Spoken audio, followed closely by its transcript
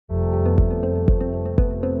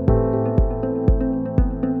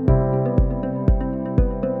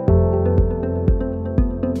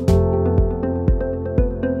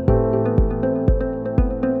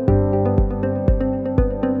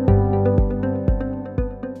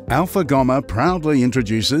ALFAGOMMA proudly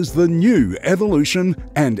introduces the new Evolution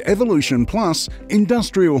and Evolution Plus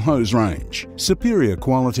industrial hose range. Superior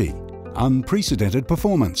quality, unprecedented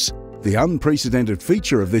performance. The unprecedented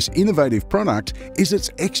feature of this innovative product is its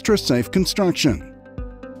extra safe construction.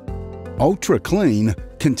 Ultra clean,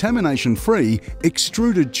 contamination-free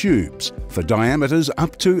extruded tubes for diameters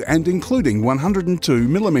up to and including 102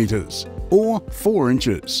 millimeters or 4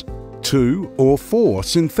 inches. 2 or 4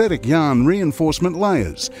 synthetic yarn reinforcement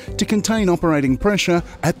layers to contain operating pressure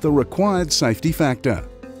at the required safety factor.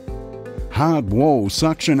 Hard wall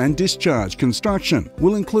suction and discharge construction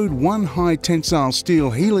will include 1 high tensile steel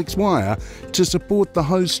helix wire to support the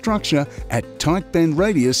hose structure at tight bend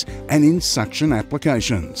radius and in suction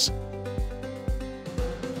applications.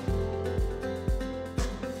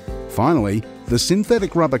 Finally, the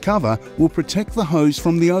synthetic rubber cover will protect the hose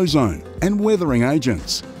from the ozone and weathering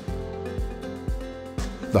agents.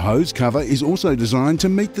 The hose cover is also designed to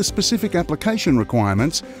meet the specific application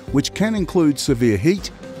requirements, which can include severe heat,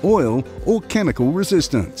 oil or chemical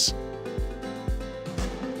resistance.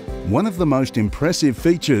 One of the most impressive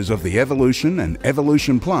features of the Evolution and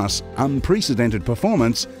Evolution Plus unprecedented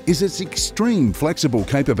performance is its extreme flexible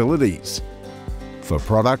capabilities. For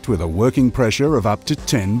product with a working pressure of up to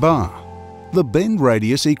 10 bar, the bend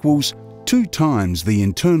radius equals 2 times the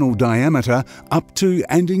internal diameter up to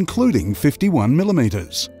and including 51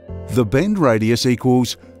 millimeters. The bend radius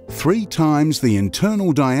equals 3 times the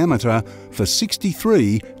internal diameter for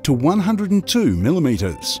 63 to 102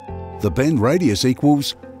 millimeters. The bend radius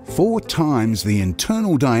equals 4 times the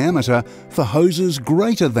internal diameter for hoses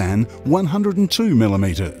greater than 102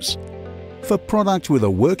 millimeters. For product with a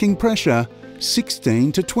working pressure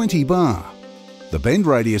 16 to 20 bar, the bend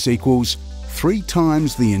radius equals 3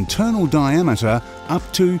 times the internal diameter up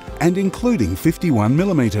to and including 51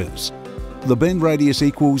 millimeters. The bend radius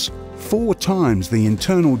equals 4 times the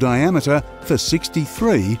internal diameter for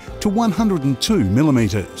 63 to 102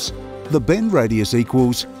 millimeters. The bend radius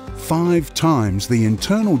equals 5 times the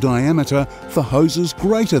internal diameter for hoses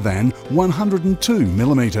greater than 102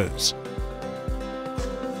 millimeters.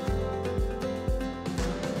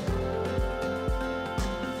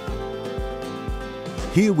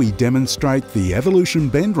 Here we demonstrate the Evolution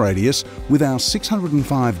bend radius with our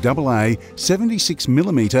 605 AA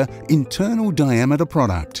 76mm internal diameter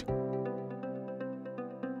product.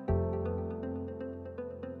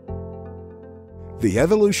 The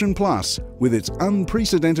Evolution Plus, with its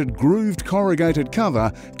unprecedented grooved corrugated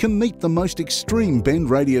cover, can meet the most extreme bend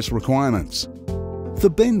radius requirements. The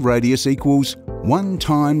bend radius equals 1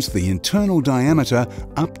 times the internal diameter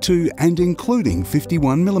up to and including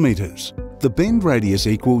 51 millimeters. The bend radius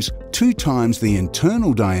equals 2 times the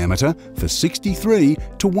internal diameter for 63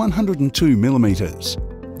 to 102 millimeters.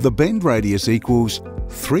 The bend radius equals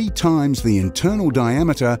 3 times the internal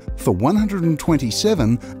diameter for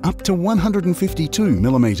 127 up to 152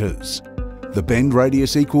 millimeters. The bend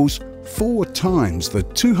radius equals 4 times the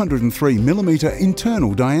 203 millimeter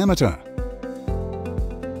internal diameter.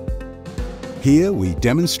 Here we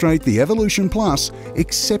demonstrate the Evolution Plus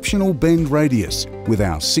exceptional bend radius with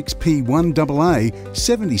our 6P1AA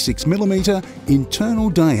 76mm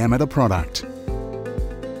internal diameter product.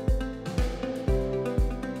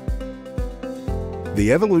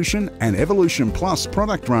 The Evolution and Evolution Plus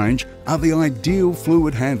product range are the ideal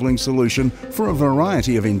fluid handling solution for a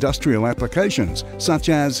variety of industrial applications such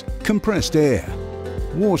as compressed air,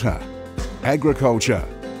 water, agriculture,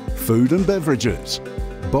 food and beverages,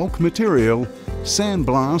 bulk material,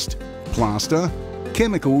 sandblast, plaster,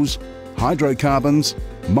 chemicals, hydrocarbons,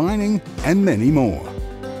 mining and many more.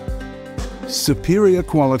 Superior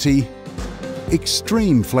quality,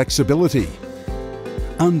 extreme flexibility,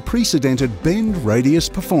 unprecedented bend radius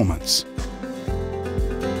performance.